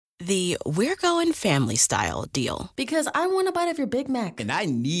The We're Going Family Style deal. Because I want a bite of your Big Mac. And I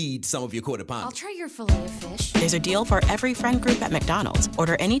need some of your Quarter Pounder. I'll try your Filet-O-Fish. There's a deal for every friend group at McDonald's.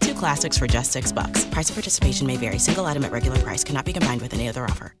 Order any 2 classics for just $6. Price of participation may vary. Single item at regular price cannot be combined with any other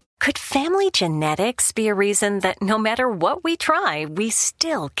offer. Could family genetics be a reason that no matter what we try, we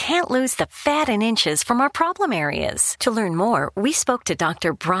still can't lose the fat and inches from our problem areas? To learn more, we spoke to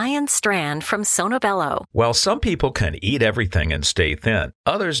Dr. Brian Strand from Sonobello. While some people can eat everything and stay thin,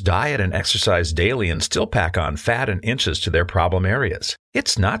 others diet and exercise daily and still pack on fat and inches to their problem areas.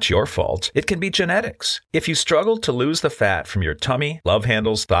 It's not your fault. It can be genetics. If you struggle to lose the fat from your tummy, love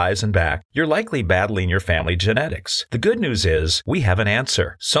handles, thighs, and back, you're likely battling your family genetics. The good news is we have an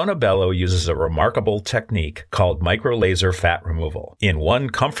answer. Sonobello uses a remarkable technique called microlaser fat removal. In one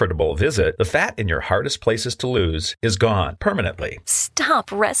comfortable visit, the fat in your hardest places to lose is gone permanently. Stop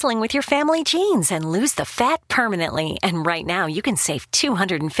wrestling with your family genes and lose the fat permanently. And right now, you can save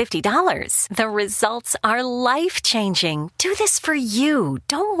 $250. The results are life-changing. Do this for you.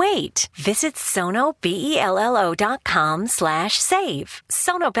 Don't wait. Visit sonobello.com/save.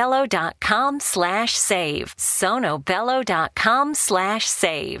 sonobello.com/save.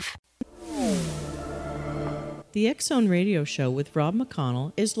 sonobello.com/save. The X Zone Radio Show with Rob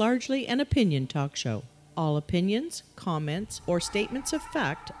McConnell is largely an opinion talk show. All opinions, comments, or statements of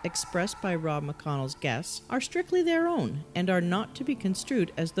fact expressed by Rob McConnell's guests are strictly their own and are not to be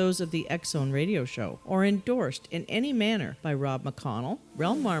construed as those of the X Zone Radio Show or endorsed in any manner by Rob McConnell,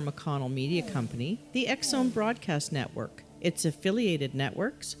 Relmar McConnell Media Company, the X Zone Broadcast Network, its affiliated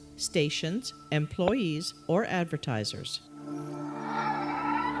networks, stations, employees, or advertisers.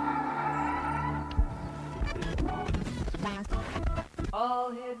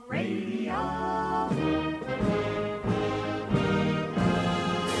 All Hit Radio.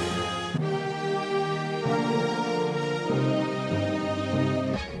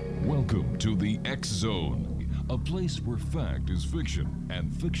 Welcome to the X Zone, a place where fact is fiction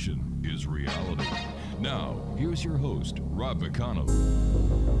and fiction is reality. Now, here's your host, Rob McConnell.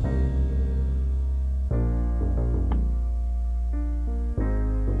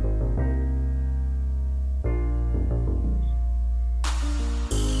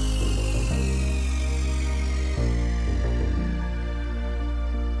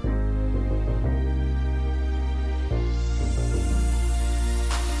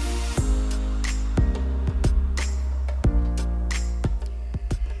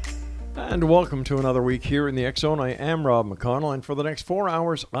 And welcome to another week here in the X Zone. I am Rob McConnell, and for the next 4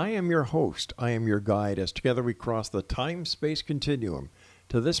 hours, I am your host. I am your guide as together we cross the time-space continuum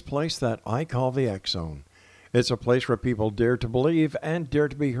to this place that I call the X Zone. It's a place where people dare to believe and dare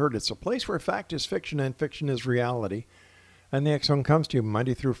to be heard. It's a place where fact is fiction and fiction is reality. And the X Zone comes to you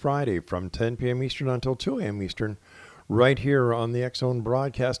Monday through Friday from 10 p.m. Eastern until 2 a.m. Eastern, right here on the X Zone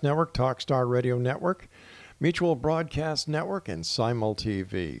Broadcast Network, Talkstar Radio Network, Mutual Broadcast Network, and Simul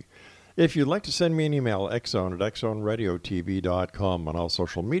TV. If you'd like to send me an email, xzone at xzoneradiotv.com, on all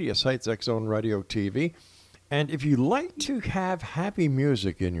social media sites, Xzone Radio TV. And if you'd like to have happy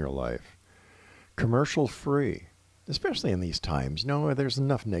music in your life, commercial-free, especially in these times, there's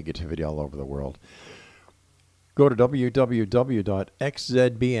enough negativity all over the world, go to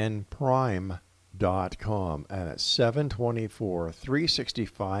www.xzbnprime.com, and it's 724,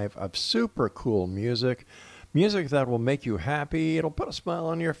 365 of super cool music. Music that will make you happy, it'll put a smile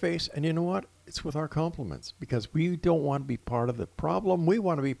on your face, and you know what? It's with our compliments, because we don't want to be part of the problem, we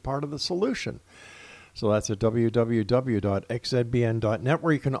want to be part of the solution. So that's at www.xzbn.net,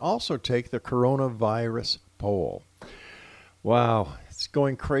 where you can also take the coronavirus poll. Wow, it's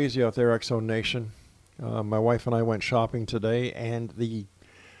going crazy out there, X-Zone Nation. My wife and I went shopping today, and the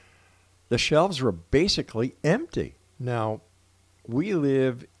shelves were basically empty. Now, we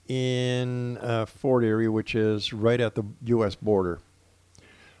live in Fort Erie, which is right at the U.S. border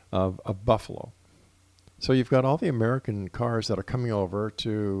of Buffalo. So you've got all the American cars that are coming over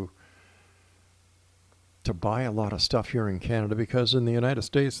to buy a lot of stuff here in Canada, because in the United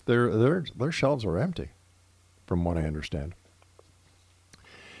States, their shelves are empty, from what I understand.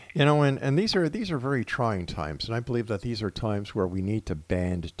 And these are very trying times, and I believe that these are times where we need to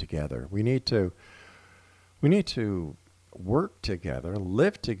band together. We need to work together,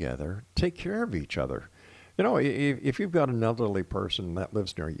 live together, take care of each other. If you've got an elderly person that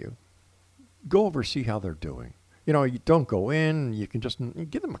lives near you, go over, see how they're doing. You don't go in, you can just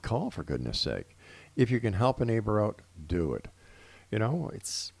give them a call, for goodness sake. If you can help a neighbor out, do it.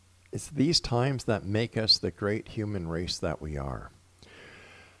 It's these times that make us the great human race that we are.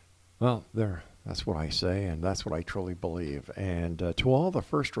 Well, that's what I say, and that's what I truly believe. And to all the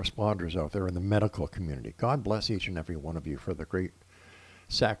first responders out there in the medical community, God bless each and every one of you for the great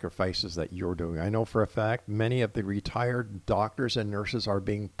sacrifices that you're doing. I know for a fact many of the retired doctors and nurses are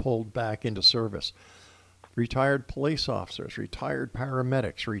being pulled back into service. Retired police officers, retired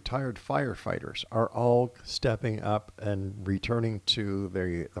paramedics, retired firefighters are all stepping up and returning to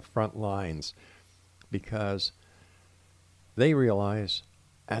the front lines because they realize,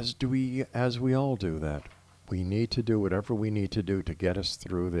 as we all do, that we need to do whatever we need to do to get us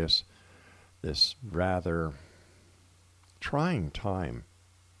through this rather trying time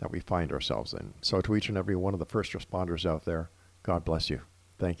that we find ourselves in. So to each and every one of the first responders out there, God bless you.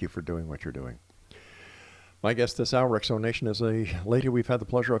 Thank you for doing what you're doing. My guest this hour, X-Zone Nation, is a lady we've had the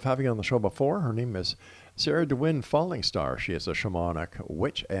pleasure of having on the show before. Her name is CERRIDWEN FALLINGSTAR. She is a shamanic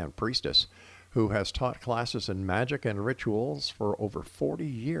witch and priestess who has taught classes in magic and rituals for over 40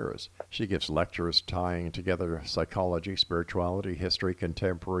 years. She gives lectures tying together psychology, spirituality, history,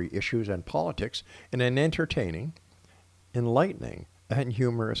 contemporary issues, and politics in an entertaining, enlightening, and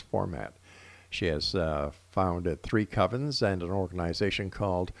humorous format. She has founded 3 covens and an organization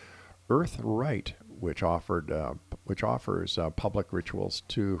called Earth Right, which offers public rituals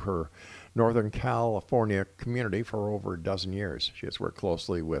to her Northern California community for over a dozen years. She has worked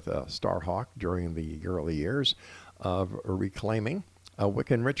closely with Starhawk during the early years of Reclaiming, a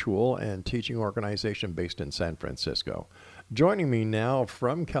Wiccan ritual and teaching organization based in San Francisco. Joining me now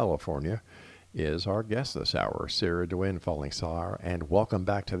from California is our guest this hour, CERRIDWEN FALLINGSTAR, and welcome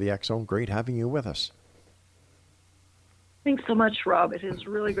back to the X-Zone. Great having you with us. Thanks so much, Rob. It is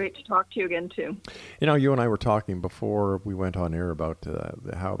really great to talk to you again, too. You know, you and I were talking before we went on air about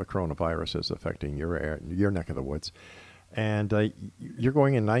how the coronavirus is affecting your neck of the woods. And you're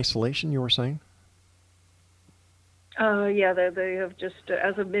going in isolation, you were saying? Yeah, they have just,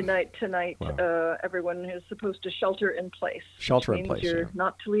 as of midnight tonight, wow. Everyone is supposed to shelter in place. Shelter in place, You're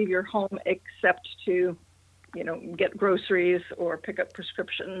not to leave your home except to, get groceries or pick up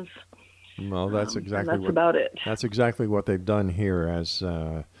prescriptions. Well, that's exactly about it. That's exactly what they've done here as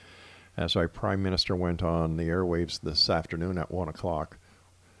our Prime Minister went on the airwaves this afternoon at 1 o'clock,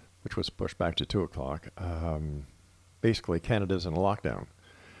 which was pushed back to 2 o'clock. Basically, Canada's in a lockdown.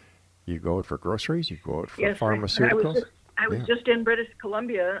 You go out for groceries, you go out for pharmaceuticals. I was just in British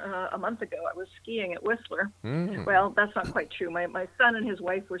Columbia a month ago. I was skiing at Whistler. Well, that's not quite true. My son and his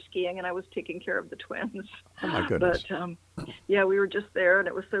wife were skiing, and I was taking care of the twins. Oh, my goodness. But, yeah, we were just there, and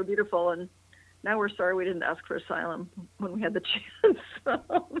it was so beautiful. And now we're sorry we didn't ask for asylum when we had the chance.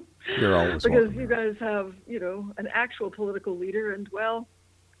 You're always because welcome. You guys have, an actual political leader, and, well,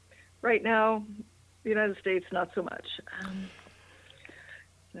 right now, the United States, not so much.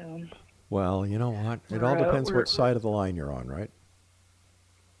 Well, you know what? It all depends what side of the line you're on, right?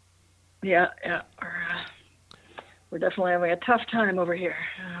 Yeah. We're definitely having a tough time over here.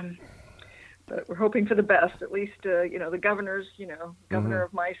 But we're hoping for the best. At least, the governors, governor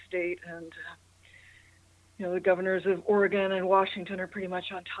of my state and, the governors of Oregon and Washington are pretty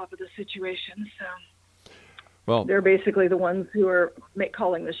much on top of the situation. So well, they're basically the ones who are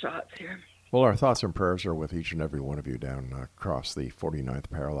calling the shots here. Well, our thoughts and prayers are with each and every one of you down across the 49th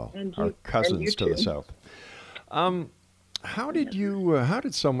parallel, our cousins to the south. How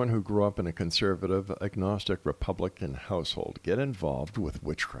did someone who grew up in a conservative, agnostic, Republican household get involved with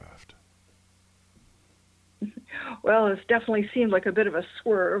witchcraft? Well, it's definitely seemed like a bit of a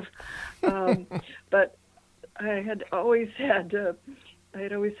swerve, but I had always had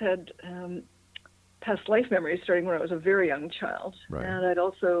past life memories starting when I was a very young child. Right. And I'd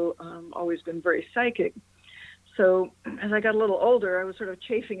also always been very psychic. So as I got a little older, I was sort of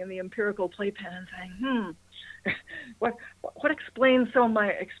chafing in the empirical playpen and saying, what explains some of my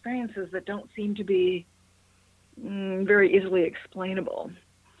experiences that don't seem to be very easily explainable?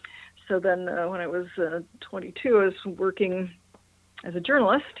 So then when I was 22, I was working as a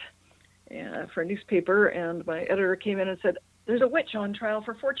journalist for a newspaper, and my editor came in and said, "There's a witch on trial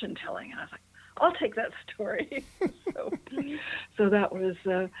for fortune telling." And I was like, I'll take that story. So that was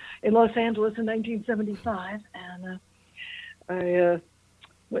in Los Angeles in 1975, and I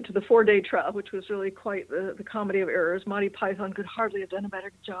went to the 4-day trial, which was really quite the comedy of errors. Monty Python could hardly have done a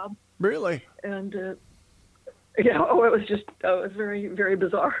better job. Really? And it was very, very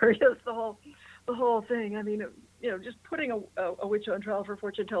bizarre. Yes, the whole thing. I mean, just putting a witch on trial for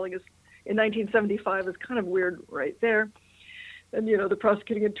fortune telling is in 1975 is kind of weird right there. And, the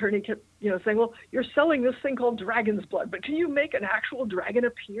prosecuting attorney kept, saying, well, you're selling this thing called dragon's blood, but can you make an actual dragon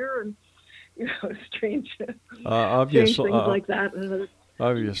appear? And, strange things like that. And,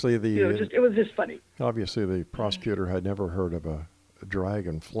 obviously, it was just funny. Obviously, the prosecutor had never heard of a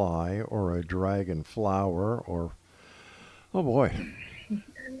dragonfly or a dragon flower or, oh, boy.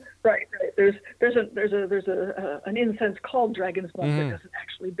 Right. Right. There's an incense called dragon's blood that doesn't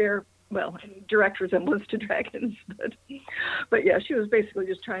actually bear any direct resemblance to dragons, but yeah, she was basically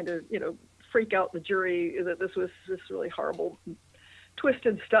just trying to freak out the jury that this was this really horrible,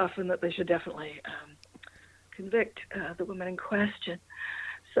 twisted stuff, and that they should definitely convict the woman in question.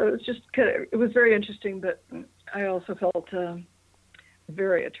 So it was just it was very interesting, but I also felt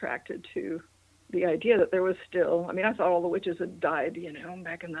very attracted to the idea that there was still, I thought all the witches had died,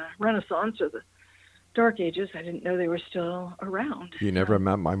 back in the Renaissance or the Dark Ages. I didn't know they were still around. You never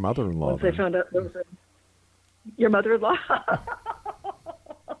met my mother-in-law. Once I found out there was your mother-in-law?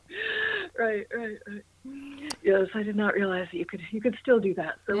 Right. Yes, I did not realize that you could still do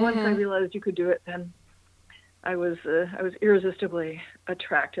that. So once I realized you could do it, then I was irresistibly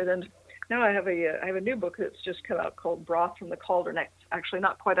attracted. And now I have a new book that's just come out called Broth from the Cauldron. It's actually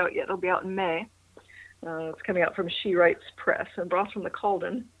not quite out yet. It'll be out in May. It's coming out from She Writes Press. And Broth from the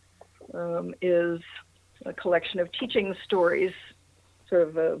Cauldron is a collection of teaching stories, sort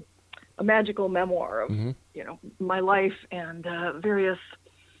of a magical memoir of my life and various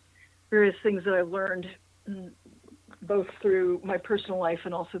things that I've learned, both through my personal life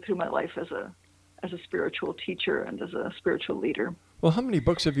and also through my life as a spiritual teacher and as a spiritual leader. Well, how many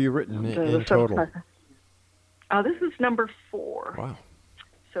books have you written in total? This is number 4. Wow.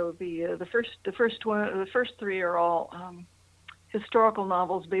 So the first 3 are all historical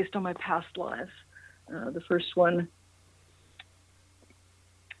novels based on my past lives. The first one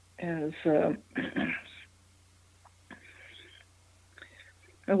is oh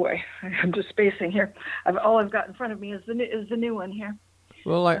boy, I'm just spacing here. All I've got in front of me is the new one here.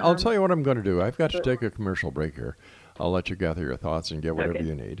 Well, I'll tell you what I'm going to do. I've got to take a commercial break here. I'll let you gather your thoughts and get whatever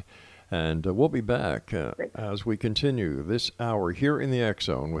you need. And we'll be back as we continue this hour here in the X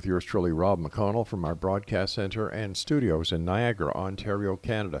Zone with yours truly, Rob McConnell, from our broadcast center and studios in Niagara, Ontario,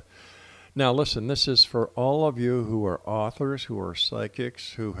 Canada. Now, listen, this is for all of you who are authors, who are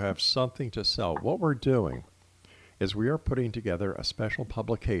psychics, who have something to sell. What we're doing is we are putting together a special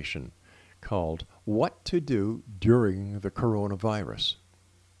publication called What to Do During the Coronavirus.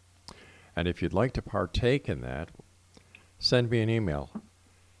 And if you'd like to partake in that, send me an email,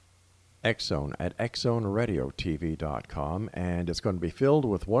 xzone@xzoneradiotv.com, and it's going to be filled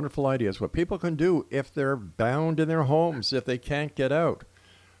with wonderful ideas, what people can do if they're bound in their homes, if they can't get out.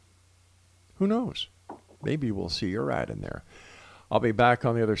 Who knows? Maybe we'll see your ad in there. I'll be back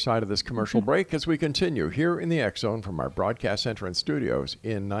on the other side of this commercial break as we continue here in the X Zone from our broadcast center and studios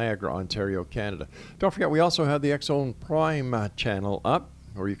in Niagara, Ontario, Canada. Don't forget, we also have the X Zone Prime channel up,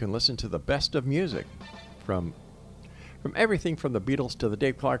 where you can listen to the best of music from everything from the Beatles to the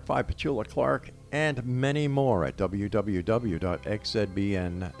Dave Clark 5, Petula Clark, and many more at www.xzbn.com,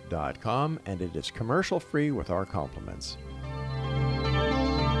 and it is commercial-free with our compliments.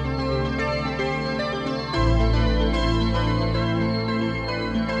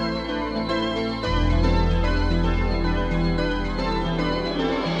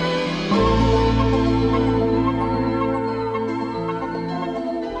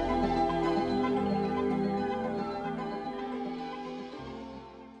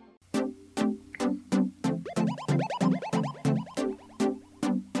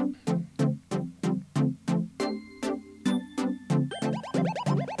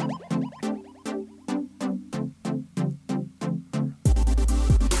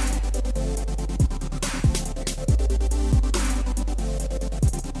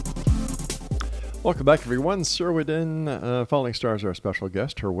 Welcome back, everyone. CERRIDWEN, Falling Star, is our special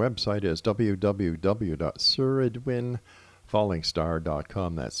guest. Her website is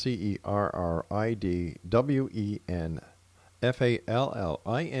www.CERRIDWENFallingstar.com. That's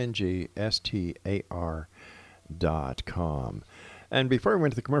CERRIDWENFallingstar.com. And before we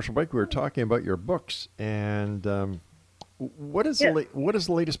went to the commercial break, we were talking about your books. And what is the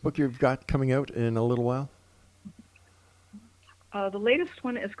latest book you've got coming out in a little while? The latest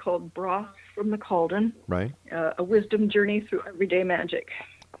one is called Broth from the Cauldron. Right. A wisdom journey through everyday magic.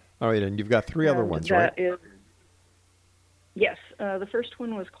 All right, and you've got 3 other ones, right? Yes. The first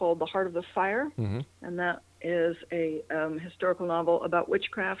one was called The Heart of the Fire, and that is a historical novel about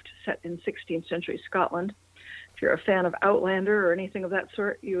witchcraft set in 16th century Scotland. If you're a fan of Outlander or anything of that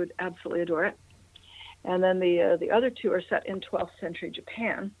sort, you would absolutely adore it. And then the other 2 are set in 12th century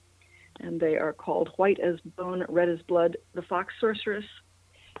Japan, and they are called White as Bone, Red as Blood, The Fox Sorceress,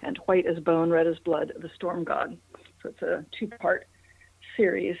 and White as Bone, Red as Blood, The Storm God. So it's a 2-part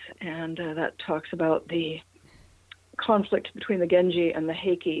series, and that talks about the conflict between the Genji and the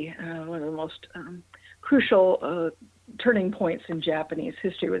Heike, one of the most crucial turning points in Japanese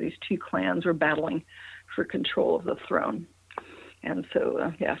history, where these 2 clans were battling for control of the throne. And so,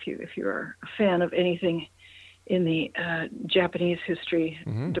 if you're a fan of anything in the Japanese history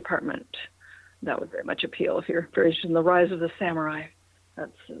department, that would very much appeal. If you're very interested in the rise of the samurai,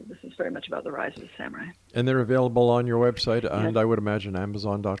 this is very much about the rise of the samurai. And they're available on your website, and I would imagine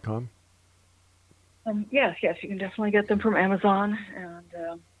Amazon.com? Yes, you can definitely get them from Amazon,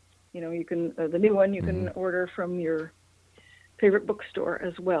 and you can the new one you can order from your favorite bookstore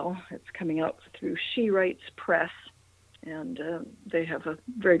as well. It's coming out through She Writes Press, and they have a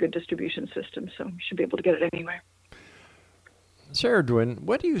very good distribution system, so you should be able to get it anywhere. CERRIDWEN,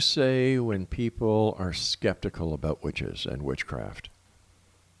 what do you say when people are skeptical about witches and witchcraft?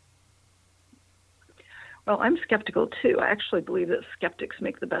 Well, I'm skeptical too. I actually believe that skeptics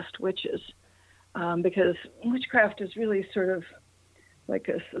make the best witches, because witchcraft is really sort of like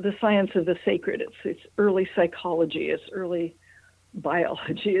the science of the sacred. It's early psychology. It's early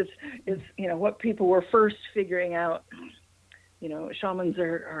biology. It's what people were first figuring out. Shamans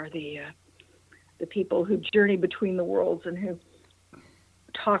are the people who journey between the worlds and who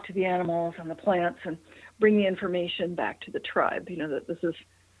talk to the animals and the plants and bring the information back to the tribe. That this is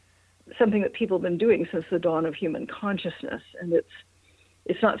something that people have been doing since the dawn of human consciousness, and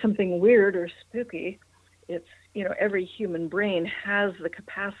it's not something weird or spooky. It's every human brain has the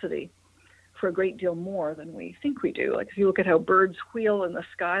capacity for a great deal more than we think we do. Like if you look at how birds wheel in the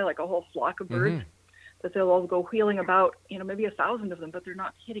sky, like a whole flock of birds, that they'll all go wheeling about, maybe 1,000 of them, but they're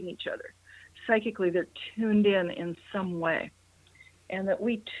not hitting each other. Psychically, they're tuned in some way. And that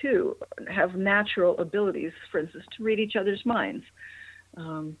we too have natural abilities, for instance, to read each other's minds.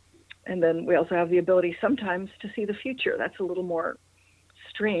 And then we also have the ability sometimes to see the future. That's a little more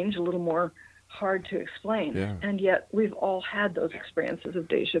strange, a little more hard to explain. Yeah. And yet we've all had those experiences of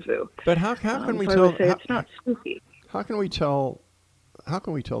deja vu. But how can we so tell? I would say it's not spooky. How can we tell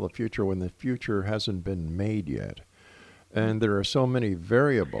the future when the future hasn't been made yet, and there are so many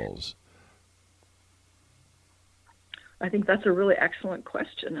variables? I think that's a really excellent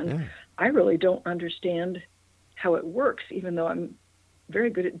question, and I really don't understand how it works, even though I'm very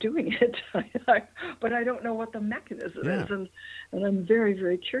good at doing it. But I don't know what the mechanism is, and I'm very,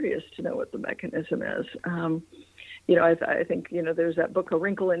 very curious to know what the mechanism is. I think there's that book, A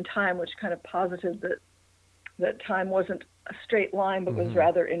Wrinkle in Time, which kind of posited that time wasn't a straight line, but was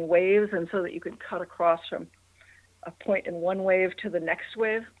rather in waves, and so that you could cut across from a point in one wave to the next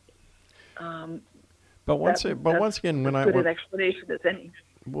wave. But once again, when good an explanation as any.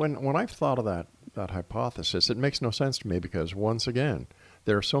 When I've thought of that hypothesis, it makes no sense to me, because once again,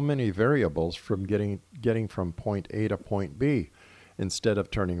 there are so many variables from getting from point A to point B. Instead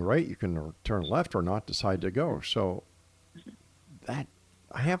of turning right, you can turn left or not decide to go. So that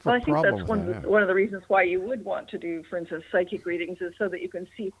I have a problem with that. I think that's one of the reasons why you would want to do, for instance, psychic readings, is so that you can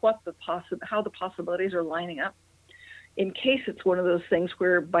see how the possibilities are lining up. In case it's one of those things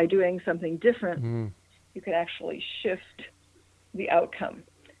where by doing something different, you can actually shift the outcome.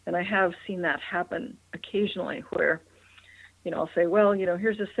 And I have seen that happen occasionally where, I'll say, well,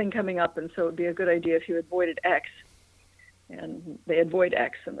 here's this thing coming up, and so it would be a good idea if you avoided X. And they avoid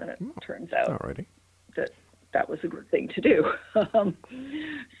X, and then it turns out that was a good thing to do.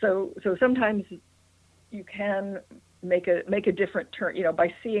 So sometimes you can make a different turn.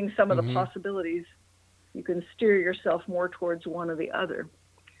 By seeing some of the possibilities, you can steer yourself more towards one or the other.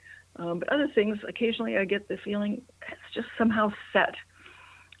 But other things, occasionally I get the feeling it's just somehow set.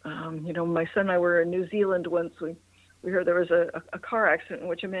 My son and I were in New Zealand once. We heard there was a car accident in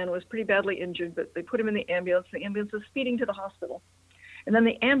which a man was pretty badly injured, but they put him in the ambulance. The ambulance was speeding to the hospital. And then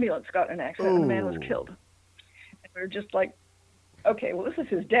the ambulance got in an accident and the man was killed. And we were just like, okay, well, this is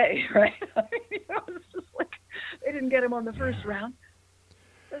his day, right? It's just like they didn't get him on the first round.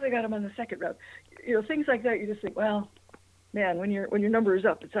 Then they got him on the second round. Things like that, you just think, well, man, when your number is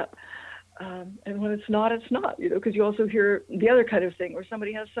up, it's up. And when it's not, it's not, because you also hear the other kind of thing where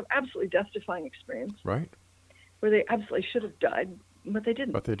somebody has some absolutely death-defying experience. Right. Where they absolutely should have died, but they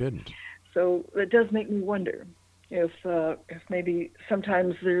didn't. So it does make me wonder if maybe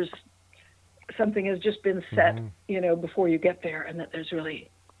sometimes there's something has just been set, before you get there, and that there's really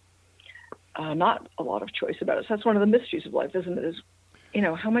not a lot of choice about it. So that's one of the mysteries of life, isn't it? Is,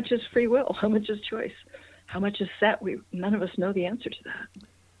 how much is free will? How much is choice? How much is set? None of us know the answer to that.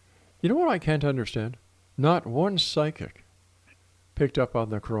 You know what I can't understand? Not one psychic picked up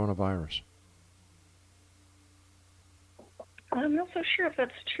on the coronavirus. I'm not so sure if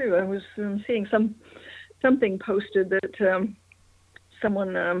that's true. I was seeing something posted that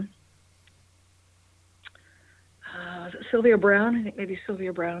someone, Sylvia Brown, I think maybe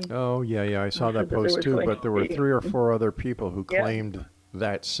Sylvia Brown. Oh, yeah, I saw that post too, but there were 3 or 4 other people who claimed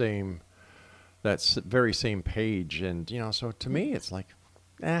that same very same page. And, so to me, it's like,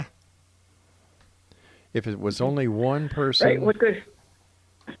 if it was only one person. Right, what good?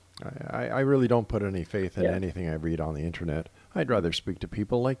 I really don't put any faith in anything I read on the internet. I'd rather speak to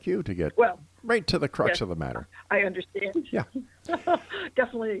people like you to get right to the crux of the matter. I understand. Yeah.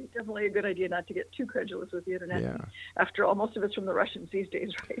 Definitely a good idea not to get too credulous with the internet. Yeah. After all, most of it's from the Russians these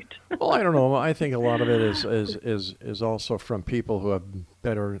days, right? Well, I don't know. I think a lot of it is also from people who have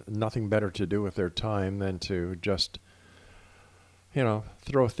nothing better to do with their time than to just,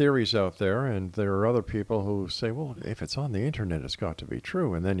 throw theories out there. And there are other people who say, well, if it's on the internet, it's got to be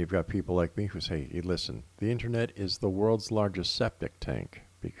true. And then you've got people like me who say, hey, listen, the internet is the world's largest septic tank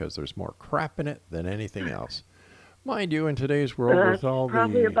because there's more crap in it than anything else. Mind you, in today's world, with all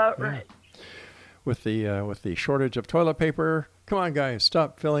probably about right. With the shortage of toilet paper, come on, guys,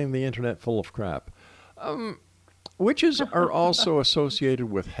 stop filling the internet full of crap. Witches are also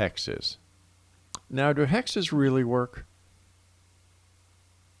associated with hexes. Now, do hexes really work?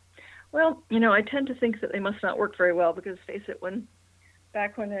 Well, I tend to think that they must not work very well because, face it,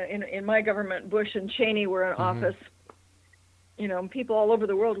 back when in my government, Bush and Cheney were in office, people all over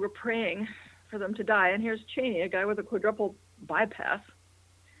the world were praying for them to die. And here's Cheney, a guy with a quadruple bypass,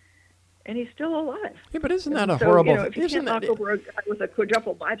 and he's still alive. Yeah, but isn't that a horrible? If you can't knock over a guy with a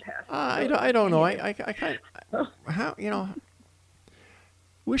quadruple bypass, I don't know. I can't. How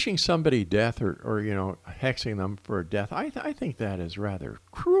wishing somebody death or hexing them for death. I think that is rather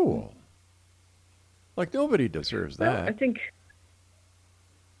cruel. Like nobody deserves that. I think.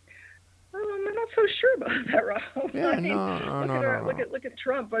 I'm not so sure about that, Rob. Yeah, no. Look at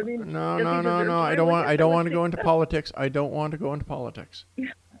Trump. I mean, no. I don't want to go into politics. I don't want to go into politics.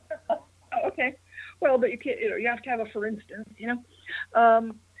 Okay. Well, but you can't. You have to have a for instance.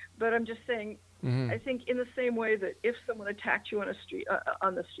 But I'm just saying. I think in the same way that if someone attacked you on the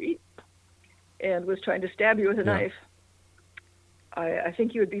street, and was trying to stab you with a knife, I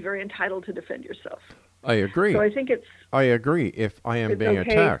think you would be very entitled to defend yourself. I agree. So I think I agree. If I am being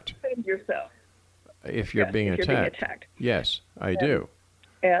attacked, defend yourself. If you're being attacked, yes, I do.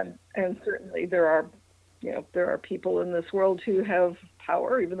 And certainly there are people in this world who have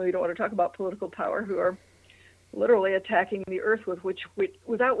power, even though you don't want to talk about political power, who are literally attacking the earth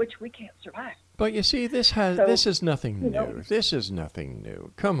without which we can't survive. But you see, this is nothing new. This is nothing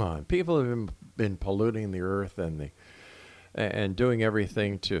new. Come on, people have been polluting the earth and doing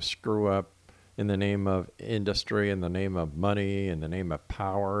everything to screw up in the name of industry, in the name of money, in the name of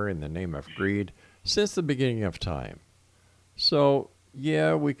power, in the name of greed, since the beginning of time. So,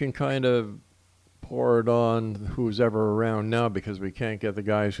 yeah, we can kind of pour it on who's ever around now because we can't get the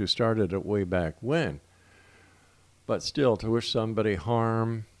guys who started it way back when. But still, to wish somebody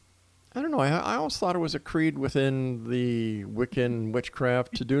harm, I don't know, I always thought it was a creed within the Wiccan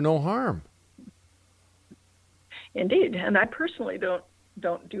witchcraft to do no harm. Indeed, and I personally don't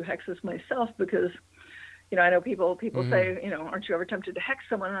do hexes myself because, I know people say, aren't you ever tempted to hex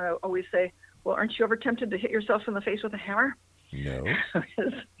someone? And I always say, well, aren't you ever tempted to hit yourself in the face with a hammer? No.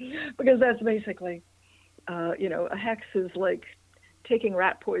 because that's basically, a hex is like taking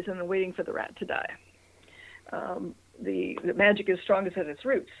rat poison and waiting for the rat to die. The magic is strongest at its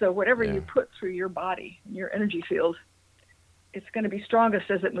roots. So whatever you put through your body, your energy field, it's going to be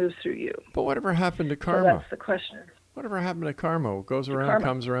strongest as it moves through you. But whatever happened to karma? So that's the question. Whatever happened to karma? It goes around,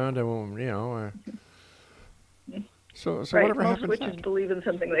 comes around, and So right. whatever Most happened? witches believe in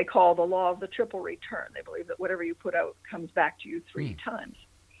something they call the law of the triple return. They believe that whatever you put out comes back to you 3 times.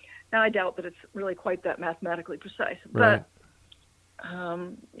 Now I doubt that it's really quite that mathematically precise, right. But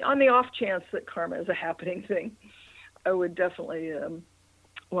on the off chance that karma is a happening thing, I would definitely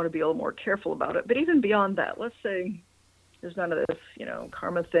want to be a little more careful about it. But even beyond that, let's say there's none of this,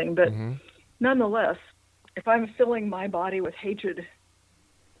 karma thing. But nonetheless, if I'm filling my body with hatred,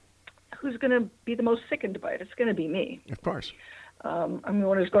 who's going to be the most sickened by it? It's going to be me. Of course. I'm the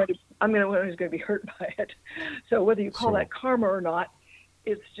one who's going to be hurt by it. So whether you call that karma or not,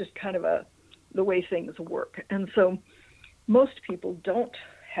 it's just kind of the way things work. And so most people don't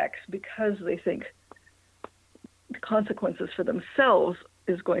hex because they think the consequences for themselves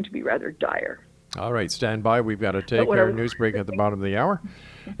is going to be rather dire. All right, stand by. We've got to take our news break at the bottom of the hour.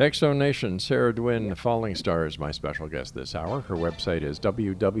 X-Zone Nation, CERRIDWEN FALLINGSTAR is my special guest this hour. Her website is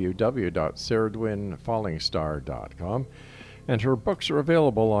www.CERRIDWENFALLINGSTAR.com. And her books are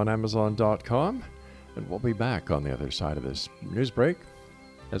available on Amazon.com. And we'll be back on the other side of this news break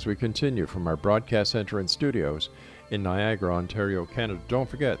as we continue from our broadcast center and studios in Niagara, Ontario, Canada. Don't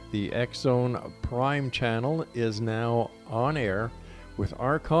forget, the X-Zone Prime channel is now on air with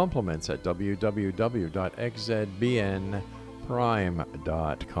our compliments at www.xzbn.com.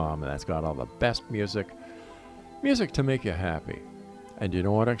 Prime.com. That's got all the best music to make you happy. And you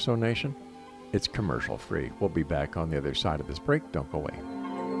know what, Exo Nation? It's commercial free. We'll be back on the other side of this break. Don't go away.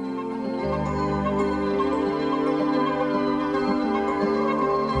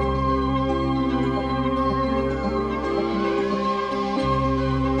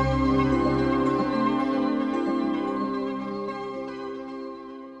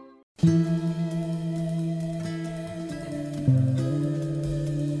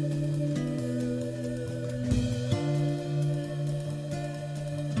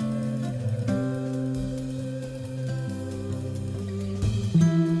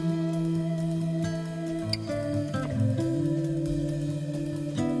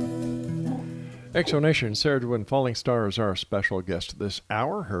 Exonation, CERRIDWEN FALLINGSTAR is our special guest this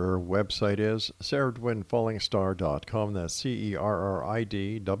hour. Her website is CERRIDWENFALLINGSTAR.com. That's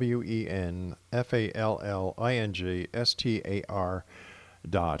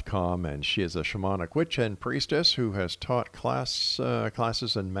CERRIDWENFALLINGSTAR.com. And she is a shamanic witch and priestess who has taught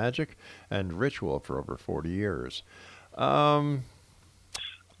classes in magic and ritual for over 40 years.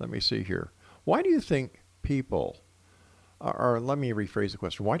 Let me see here. Why do you think people... Or let me rephrase the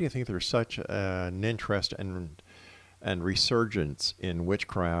question. Why do you think there's such an interest and resurgence in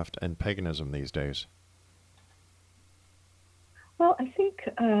witchcraft and paganism these days? Well, I think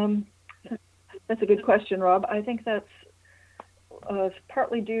that's a good question, Rob. I think that's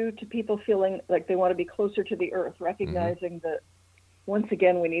partly due to people feeling like they want to be closer to the earth, recognizing that once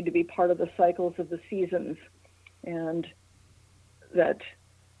again we need to be part of the cycles of the seasons, and that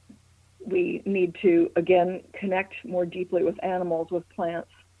we need to, again, connect more deeply with animals, with plants,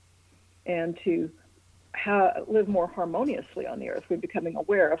 and to live more harmoniously on the earth. We're becoming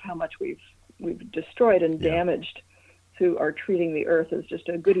aware of how much we've destroyed and damaged through our treating the earth as just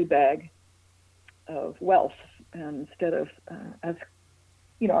a goodie bag of wealth, and instead of as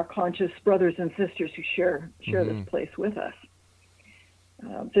our conscious brothers and sisters who share this place with us.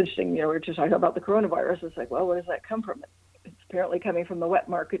 It's interesting. We're just talking about the coronavirus. It's like, well, where does that come from? It's apparently coming from the wet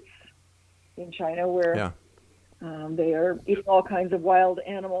markets in China, where they are eating all kinds of wild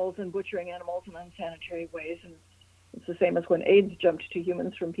animals and butchering animals in unsanitary ways. And it's the same as when AIDS jumped to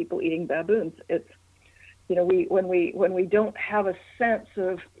humans from people eating baboons. It's when we don't have a sense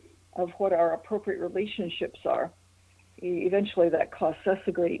of what our appropriate relationships are, eventually that costs us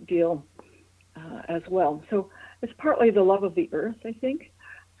a great deal as well. So it's partly the love of the earth, I think.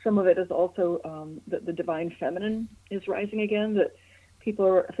 Some of it is also that the divine feminine is rising again, that people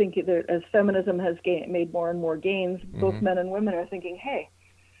are thinking that as feminism has made more and more gains, both men and women are thinking, hey,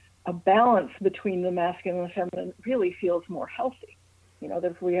 a balance between the masculine and the feminine really feels more healthy. That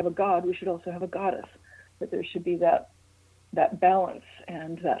if we have a god, we should also have a goddess, that there should be that balance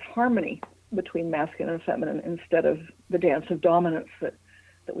and that harmony between masculine and feminine, instead of the dance of dominance that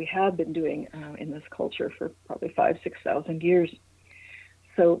we have been doing in this culture for probably 5,000-6,000 years.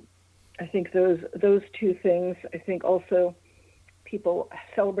 So I think those two things. I think also people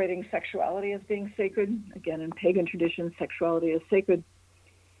celebrating sexuality as being sacred. Again, in pagan traditions, sexuality is sacred,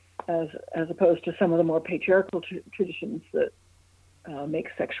 as opposed to some of the more patriarchal traditions that make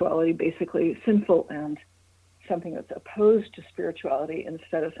sexuality basically sinful and something that's opposed to spirituality,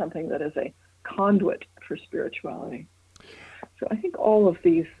 instead of something that is a conduit for spirituality. So I think all of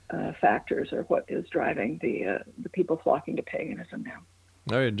these factors are what is driving the people flocking to paganism now.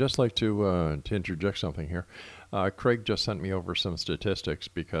 I'd just like to interject something here. Craig just sent me over some statistics,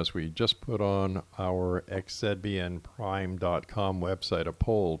 because we just put on our xzbnprime.com website a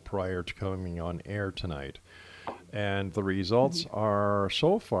poll prior to coming on air tonight. And the results are,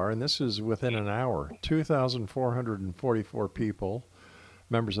 so far, and this is within an hour, 2,444 people,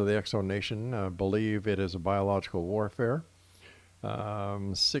 members of the Exo Nation, believe it is a biological warfare.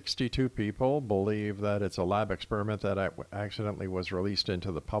 62 people believe that it's a lab experiment that accidentally was released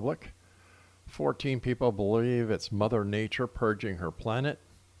into the public. 14 people believe it's Mother Nature purging her planet.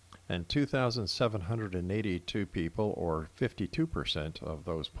 And 2,782 people, or 52% of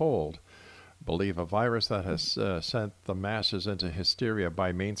those polled, believe a virus that has sent the masses into hysteria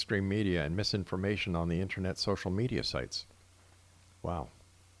by mainstream media and misinformation on the internet social media sites. Wow.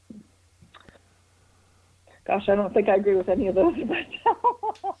 Gosh, I don't think I agree with any of those,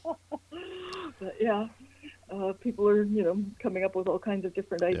 but yeah, people are, coming up with all kinds of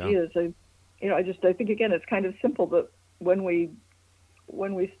different ideas. I think again, it's kind of simple, but when we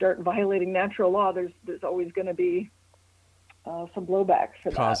start violating natural law, there's always going to be some blowback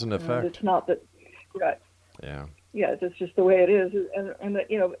for cause and that. effect. It's not that, yeah, it's just the way it is, and that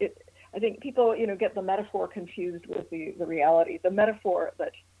I think people get the metaphor confused with the reality. The metaphor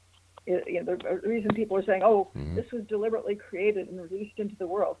that The reason people are saying, "Oh, this was deliberately created and released into the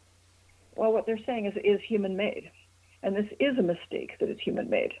world," well, what they're saying is human-made, and this is a mistake that it's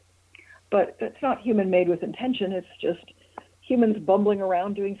human-made. But it's not human-made with intention. It's just humans bumbling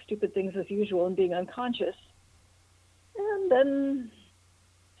around doing stupid things as usual and being unconscious. And then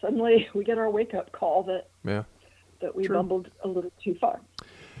suddenly we get our wake-up call that we bumbled a little too far.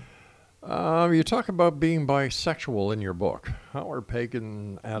 You talk about being bisexual in your book. How are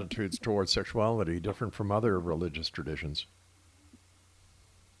pagan attitudes towards sexuality different from other religious traditions?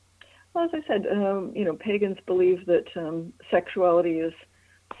 Well, as I said, pagans believe that sexuality is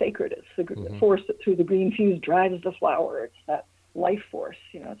sacred. It's the force that through the green fuse drives the flower. It's that life force.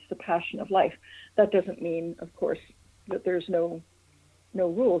 It's the passion of life. That doesn't mean, of course, that there's no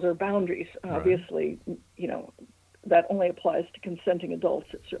rules or boundaries. Right. Obviously, that only applies to consenting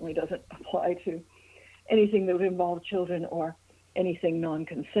adults. It certainly doesn't apply to anything that would involve children or anything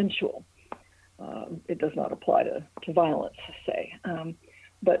non-consensual. It does not apply to violence, say.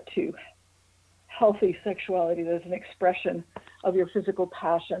 But to healthy sexuality that is an expression of your physical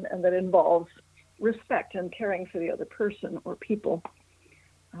passion and that involves respect and caring for the other person or people.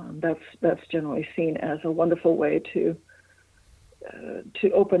 That's generally seen as a wonderful way to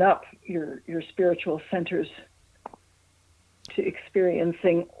open up your spiritual centers to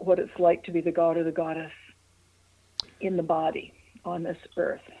experiencing what it's like to be the god or the goddess in the body on this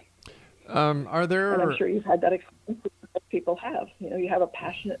earth. Are there? And I'm sure you've had that experience that people have. You have a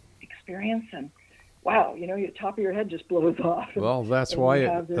passionate experience, and wow, your top of your head just blows off. Well, that's why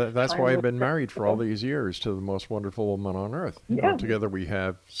I've been married for all these years to the most wonderful woman on earth. Together we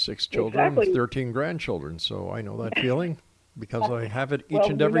have 6 children, 13 grandchildren. So I know that feeling because I have it each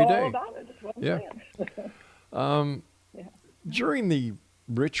and every day. All about it. That's what I'm saying. During the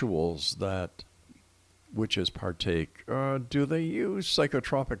rituals that witches partake, do they use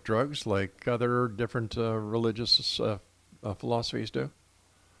psychotropic drugs like other different religious philosophies do?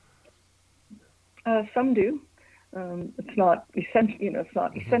 Some do. It's not essential. It's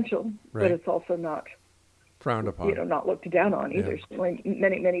not essential, but it's also not frowned upon. Not looked down on either.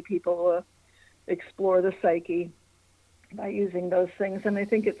 Many people explore the psyche by using those things, and I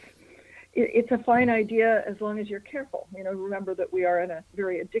think it's a fine idea as long as you're careful. Remember that we are in a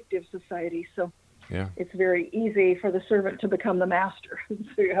very addictive society, so it's very easy for the servant to become the master.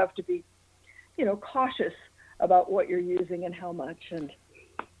 So you have to be, cautious about what you're using and how much, and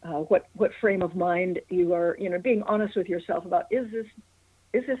what frame of mind you are. Being honest with yourself about is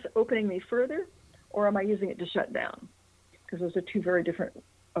this opening me further, or am I using it to shut down? Because those are two very different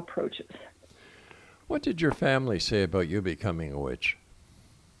approaches. What did your family say about you becoming a witch?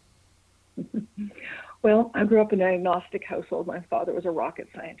 Well, I grew up in an agnostic household. My father was a rocket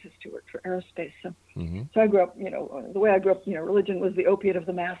scientist who worked for aerospace. So I grew up, the way I grew up, religion was the opiate of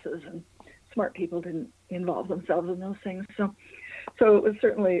the masses, and smart people didn't involve themselves in those things. So it was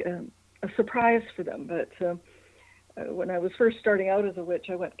certainly a surprise for them. But when I was first starting out as a witch,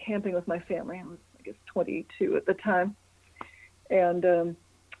 I went camping with my family. I was, 22 at the time. And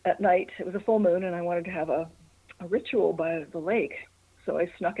at night, it was a full moon, and I wanted to have a ritual by the lake. So I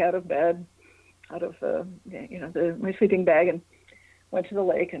snuck out of bed, out of my sleeping bag, and went to the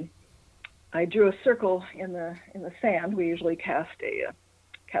lake. And I drew a circle in the sand. We usually cast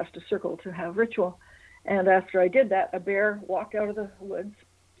a circle to have ritual. And after I did that, a bear walked out of the woods,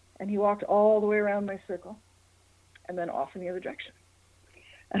 and he walked all the way around my circle, and then off in the other direction.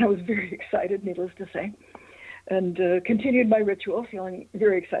 And I was very excited, needless to say, and continued my ritual, feeling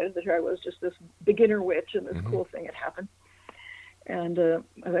very excited that here I was, just this beginner witch, and this cool thing had happened. And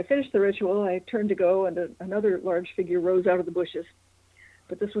as I finished the ritual, I turned to go, and another large figure rose out of the bushes.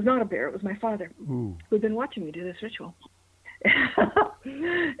 But this was not a bear. It was my father, who had been watching me do this ritual.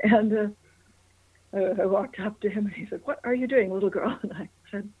 And I walked up to him, and he said, "What are you doing, little girl?" And I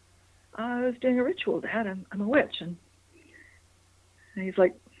said, "I was doing a ritual, Dad. I'm a witch." And he's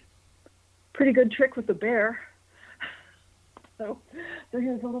like, "Pretty good trick with the bear." So he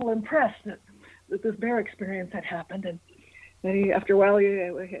was a little impressed that this bear experience had happened. And then he, after a while,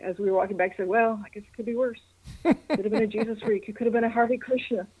 as we were walking back, said, "Well, I guess it could be worse. Could have been a Jesus freak. It could have been a Hare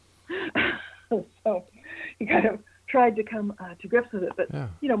Krishna." So he kind of tried to come to grips with it. But,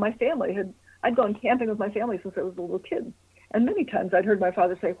 my family I'd gone camping with my family since I was a little kid. And many times I'd heard my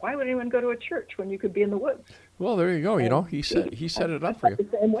father say, "Why would anyone go to a church when you could be in the woods?" Well, there you go. And he set it up for you. The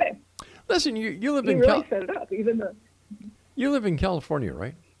same way. Listen, you live in California. He really set it up, even though. You live in California,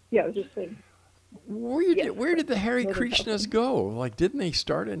 right? Yeah, I was just saying. Where did the Hare Krishnas go? Like, didn't they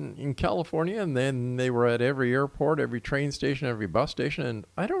start in California, and then they were at every airport, every train station, every bus station? And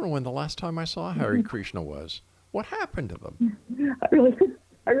I don't know when the last time I saw Hare Krishna was. What happened to them? I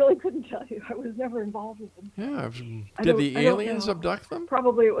really couldn't never involved with them. Yeah. Did the aliens abduct them?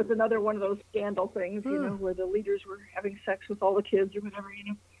 Probably it was another one of those scandal things, where the leaders were having sex with all the kids or whatever,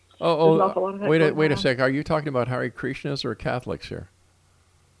 Wait a sec. Are you talking about Hare Krishnas or Catholics here?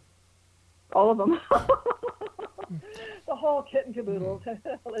 All of them. The whole kit and caboodle.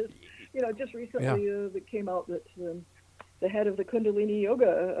 Just recently it came out that the head of the Kundalini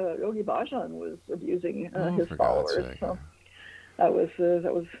Yoga, Yogi Bhajan, was abusing his followers. So that was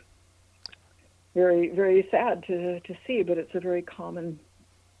very, very sad to see, but it's a very common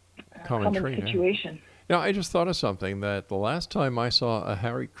situation. Now, I just thought of something, that the last time I saw a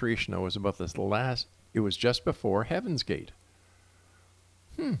Hare Krishna was it was just before Heaven's Gate.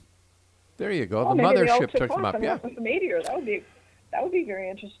 There you go. The mothership took them up. Yeah. With the meteor, that would be very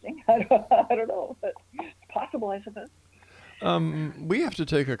interesting. I don't know, but it's possible, I suppose. We have to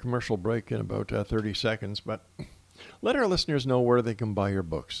take a commercial break in about 30 seconds, but let our listeners know where they can buy your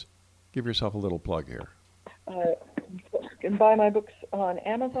books. Give yourself a little plug here. You can buy my books on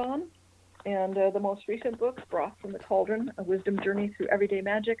Amazon, and the most recent book, Broth from the Cauldron, A Wisdom Journey Through Everyday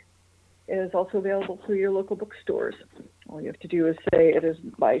Magic, is also available through your local bookstores. All you have to do is say it is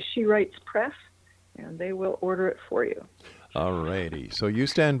by She Writes Press, and they will order it for you. All righty. So you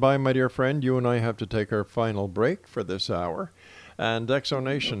stand by, my dear friend. You and I have to take our final break for this hour. And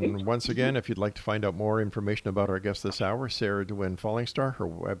Exonation, once again, if you'd like to find out more information about our guest this hour, CERRIDWEN Fallingstar, her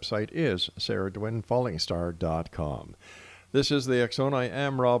website is CERRIDWENFallingstar.com. This is the Exxon. I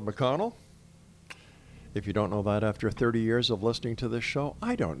am Rob McConnell. If you don't know that after 30 years of listening to this show,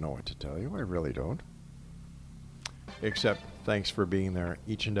 I don't know what to tell you. I really don't. Except thanks for being there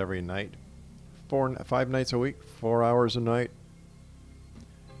each and every night. 5 nights a week, 4 hours a night.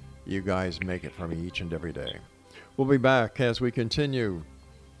 You guys make it for me each and every day. We'll be back as we continue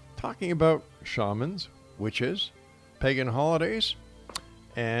talking about shamans, witches, pagan holidays,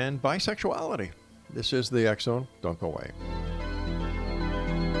 and bisexuality. This is the X-Zone. Don't go away.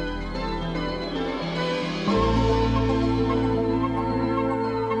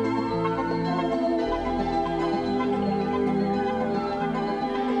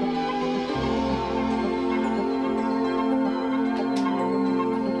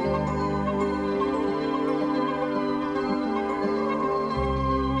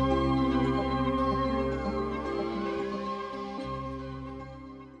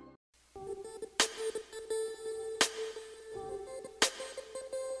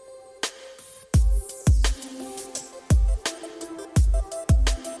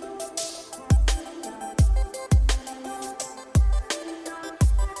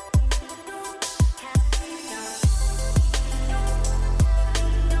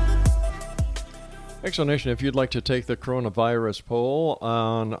 Explanation, if you'd like to take the coronavirus poll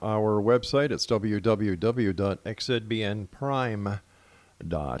on our website, it's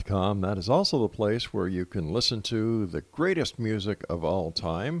www.xzbnprime.com. That is also the place where you can listen to the greatest music of all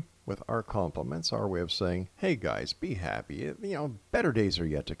time with our compliments, our way of saying, hey guys, be happy. Better days are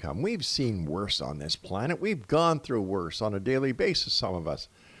yet to come. We've seen worse on this planet. We've gone through worse on a daily basis, some of us.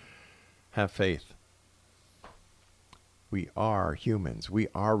 Have faith. We are humans. We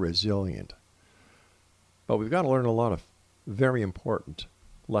are resilient. But we've got to learn a lot of very important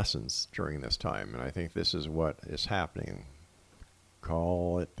lessons during this time, and I think this is what is happening.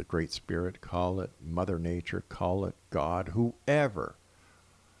 Call it the Great Spirit, call it Mother Nature, call it God, whoever.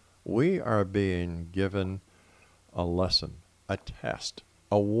 We are being given a lesson, a test,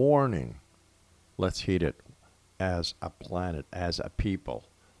 a warning. Let's heed it as a planet, as a people.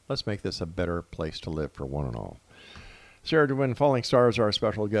 Let's make this a better place to live for one and all. CERRIDWEN Fallingstar is our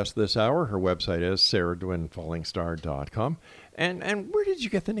special guest this hour. Her website is CERRIDWENFallingstar.com. And where did you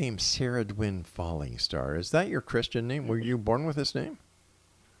get the name CERRIDWEN Fallingstar? Is that your Christian name? Were you born with this name?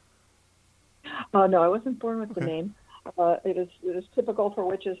 No, I wasn't born with the name. It is typical for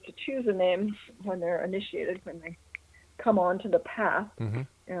witches to choose a name when they're initiated, when they come onto the path. Mm-hmm.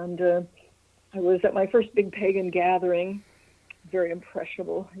 And I was at my first big pagan gathering, very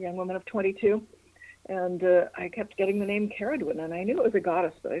impressionable young woman of 22. And I kept getting the name CERRIDWEN, and I knew it was a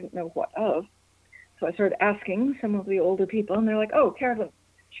goddess, but I didn't know what of. So I started asking some of the older people, and they're like, oh, CERRIDWEN,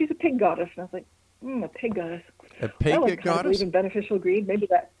 she's a pig goddess. And I was like, a pig goddess. A pig goddess? I believe in beneficial greed. Maybe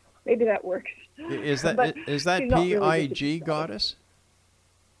that works. Is that P-I-G goddess?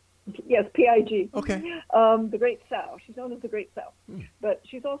 Yes, P-I-G. Okay. The Great Sow. She's known as the Great Sow. But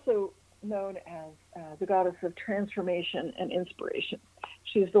she's also known as the goddess of transformation and inspiration.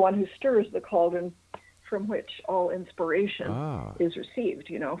 She's the one who stirs the cauldron from which all inspiration is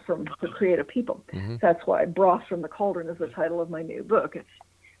received, from the creative people. Mm-hmm. That's why Broth from the Cauldron is the title of my new book. It's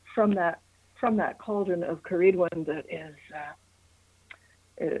from that cauldron of CERRIDWEN that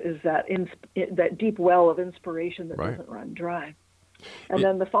is that that deep well of inspiration that Right. doesn't run dry. And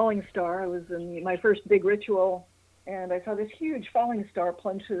then the falling star, I was in my first big ritual, and I saw this huge falling star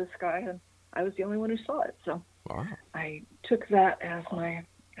plunge through the sky, and I was the only one who saw it. So Wow. I took that as my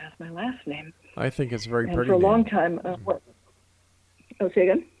last name. I think it's a very And pretty for a name. long time, say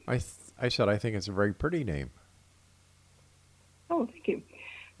again? I said I think it's a very pretty name. Oh, thank you.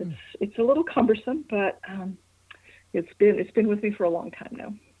 It's a little cumbersome, but it's been with me for a long time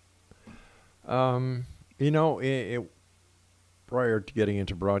now. You know, prior to getting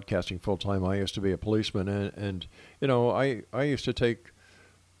into broadcasting full time, I used to be a policeman, and you know, I used to take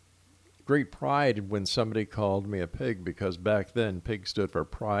great pride when somebody called me a pig, because back then pig stood for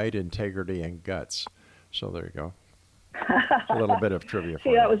pride, integrity, and guts. So there you go. A little bit of trivia for See,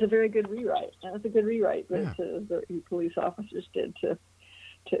 you. that was a very good rewrite. That was a good rewrite Yeah. that the police officers did to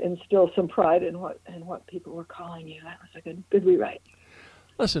instill some pride in what people were calling you. That was a good rewrite.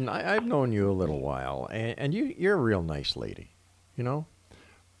 Listen, I've known you a little while, and you're a real nice lady. You know,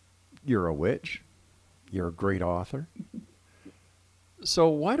 you're a witch. You're a great author. So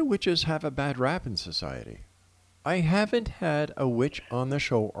why do witches have a bad rap in society? I haven't had a witch on the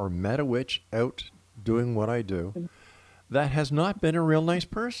show or met a witch out doing what I do that has not been a real nice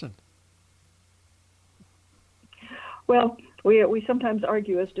person. Well, we sometimes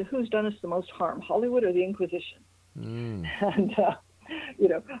argue as to who's done us the most harm, Hollywood or the Inquisition. And you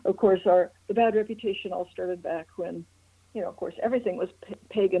know, of course, the bad reputation all started back when, you know, of course, everything was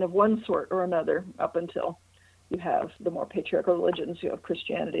pagan of one sort or another up until you have the more patriarchal religions. You have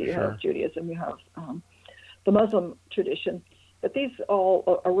Christianity, you have Judaism, you have the Muslim tradition. But these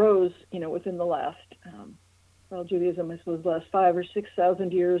all arose, you know, within the last, Judaism, I suppose, the last 5,000 or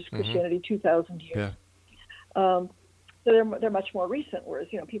 6,000 years, Christianity, 2,000 years. Yeah. So they're much more recent, whereas,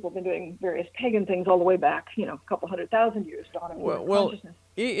 you know, people have been doing various pagan things all the way back, you know, a couple 100,000 years, dawn of human consciousness.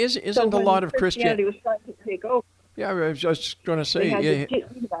 Isn't a lot of Christianity was trying to take over. Yeah, I was just going to say.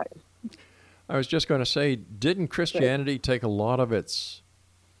 I was just going to say, didn't Christianity take a lot of its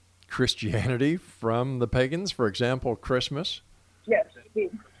Christianity from the pagans? For example, Christmas. Yes.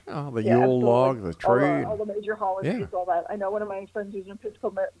 The Yule log, the tree. All the major holidays, all that. I know one of my friends who's an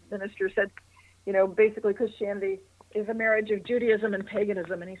Episcopal minister said, you know, basically Christianity is a marriage of Judaism and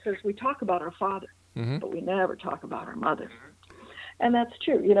paganism. And he says, we talk about our Father, but we never talk about our Mother. And that's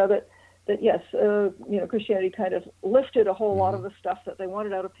true, you know, that yes, you know, Christianity kind of lifted a whole lot of the stuff that they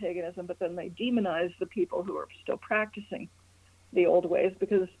wanted out of paganism, but then they demonized the people who are still practicing the old ways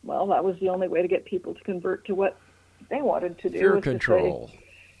because, well, that was the only way to get people to convert to what they wanted to do. Fear control. To say,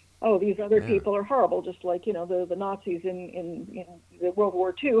 oh, these other people are horrible, just like, you know, the Nazis in the World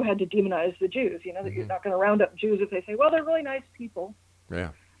War II had to demonize the Jews. You know, that you're not going to round up Jews if they say, well, they're really nice people. Yeah.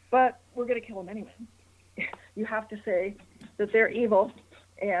 But we're going to kill them anyway. You have to say that they're evil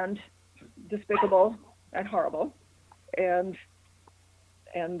and despicable and horrible, and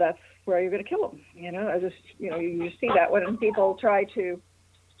that's where you're going to kill them. You know, you just see that when people try to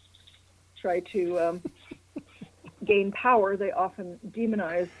gain power, they often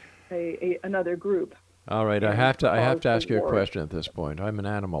demonize another group. All right, I have to ask you a question at this point. I'm an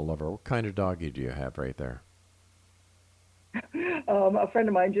animal lover. What kind of doggy do you have right there? A friend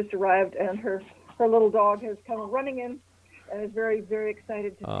of mine just arrived, and her little dog has come running in and is very, very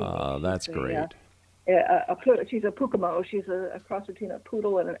excited to see me. Oh, that's great. She's a Pukamo. She's a cross between a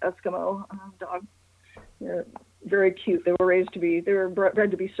poodle and an Eskimo dog. They're very cute. They were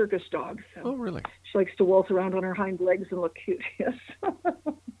bred to be circus dogs. So oh, really? She likes to waltz around on her hind legs and look cute. Yes.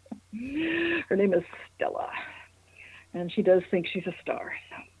 Her name is Stella, and she does think she's a star.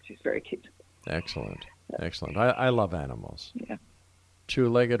 So she's very cute. Excellent. I love animals. Yeah.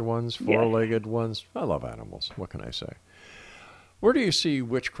 Two-legged ones, four-legged ones. I love animals. What can I say? Where do you see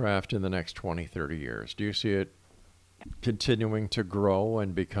witchcraft in the next 20, 30 years? Do you see it continuing to grow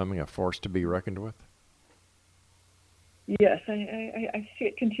and becoming a force to be reckoned with? Yes, I see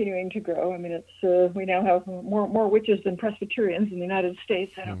it continuing to grow. I mean, it's we now have more witches than Presbyterians in the United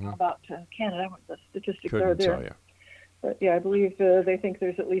States. I don't know about Canada, what the statistics are there. Tell you. But yeah, I believe they think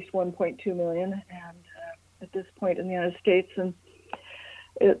there's at least 1.2 million, and at this point in the United States, and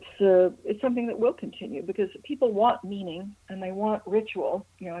it's something that will continue because people want meaning and they want ritual.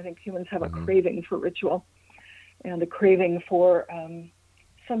 You know, I think humans have a craving for ritual and a craving for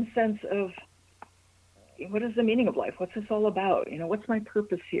some sense of what is the meaning of life? What's this all about? You know, what's my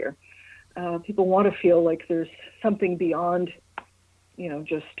purpose here? People want to feel like there's something beyond, you know,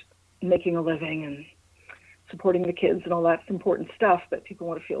 just making a living and supporting the kids and all that's important stuff, but people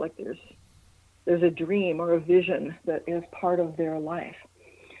want to feel like there's a dream or a vision that is part of their life.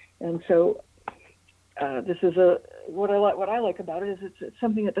 And so this is what I like about it is it's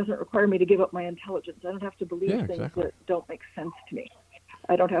something that doesn't require me to give up my intelligence. I don't have to believe things that don't make sense to me.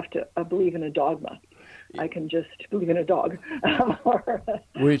 I don't have to believe in a dogma. I can just believe in a dog,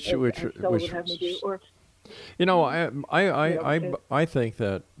 which would have me do. Or, I think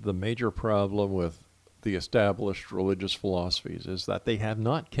that the major problem with the established religious philosophies is that they have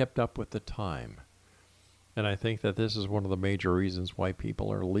not kept up with the time. And I think that this is one of the major reasons why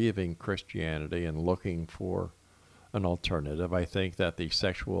people are leaving Christianity and looking for an alternative. I think that the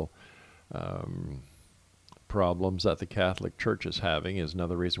sexual problems that the Catholic Church is having is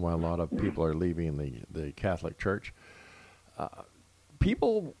another reason why a lot of people are leaving the Catholic Church.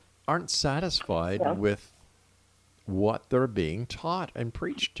 People aren't satisfied with what they're being taught and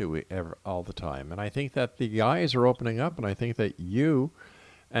preached to all the time. And I think that the eyes are opening up, and I think that you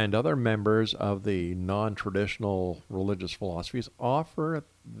and other members of the non-traditional religious philosophies offer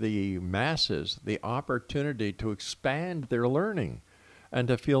the masses the opportunity to expand their learning and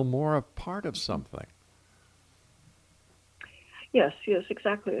to feel more a part of something. Yes,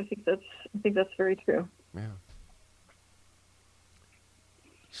 exactly. I think that's very true. Yeah.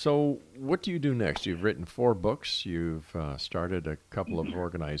 So what do you do next? You've written 4 books. You've started a couple of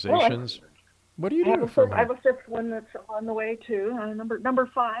organizations. What do you do? I have a 5th one that's on the way too. Number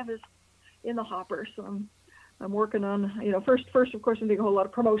 5 is in the hopper. So I'm working on, first of course I'm doing a whole lot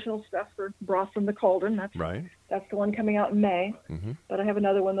of promotional stuff for Broth from the Cauldron. That's right. That's the one coming out in May. Mm-hmm. But I have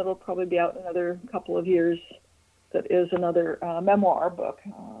another one that'll probably be out in another couple of years. That is another memoir book,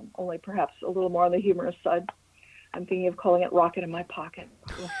 only perhaps a little more on the humorous side. I'm thinking of calling it Rocket in My Pocket.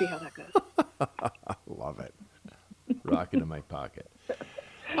 We'll see how that goes. Love it. Rocket in My Pocket.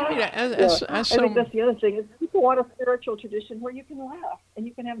 I think that's the other thing. Is people want a spiritual tradition where you can laugh and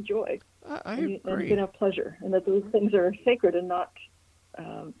you can have joy. I agree. And you can have pleasure, and that those things are sacred and not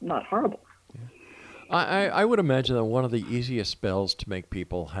horrible. Yeah. I would imagine that one of the easiest spells to make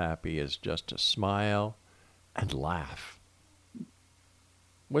people happy is just to smile and laugh.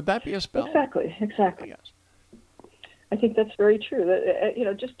 Would that be a spell? Exactly. Yes. I think that's very true.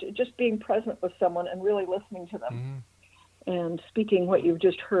 That just being present with someone and really listening to them and speaking what you've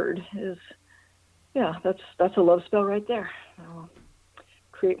just heard is, that's a love spell right there.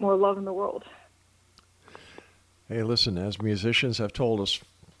 Create more love in the world. Hey, listen, as musicians have told us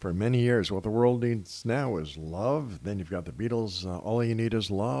for many years, what the world needs now is love. Then you've got the Beatles, All You Need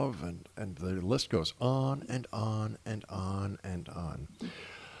Is Love, and the list goes on and on and on and on.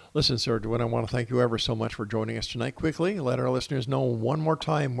 Listen, CERRIDWEN, I want to thank you ever so much for joining us tonight. Quickly, let our listeners know one more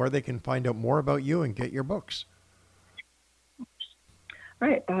time where they can find out more about you and get your books. All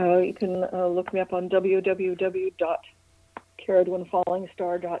right. You can look me up on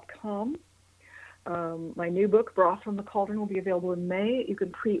www.CERRIDWENFALLINGSTAR.com. My new book, Broth from the Cauldron, will be available in May. You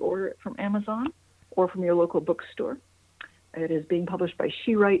can pre-order it from Amazon or from your local bookstore. It is being published by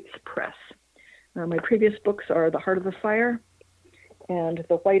She Writes Press. My previous books are The Heart of the Fire and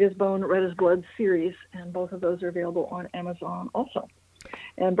The White as Bone, Red as Blood series, and both of those are available on Amazon also.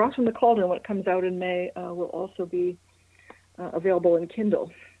 And Broth from the Cauldron, when it comes out in May, will also be available in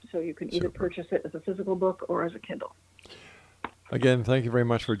Kindle. So you can either purchase it as a physical book or as a Kindle. Again, thank you very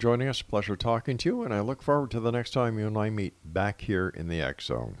much for joining us. Pleasure talking to you, and I look forward to the next time you and I meet back here in the X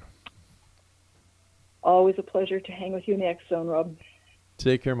Zone. Always a pleasure to hang with you in the X Zone, Rob.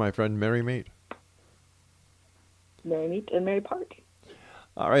 Take care, my friend. Merry meet. Merry meet and merry part.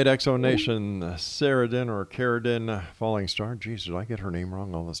 All right, X Zone Nation, CERRIDWEN or CERRIDWEN Falling Star. Jeez, did I get her name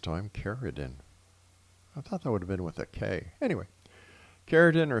wrong all this time? CERRIDWEN. I thought that would have been with a K. Anyway,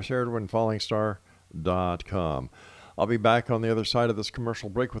 CERRIDWEN or CERRIDWENFALLINGSTAR.com. I'll be back on the other side of this commercial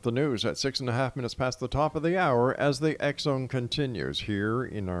break with the news at 6.5 minutes past the top of the hour as the X Zone continues here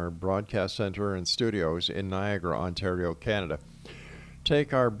in our broadcast center and studios in Niagara, Ontario, Canada.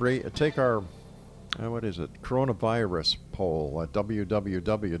 Take our coronavirus poll at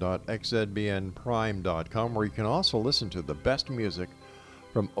www.xzbnprime.com, where you can also listen to the best music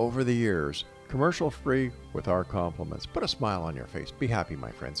from over the years, commercial free with our compliments. Put a smile on your face. Be happy,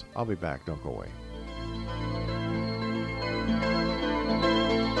 my friends. I'll be back. Don't go away.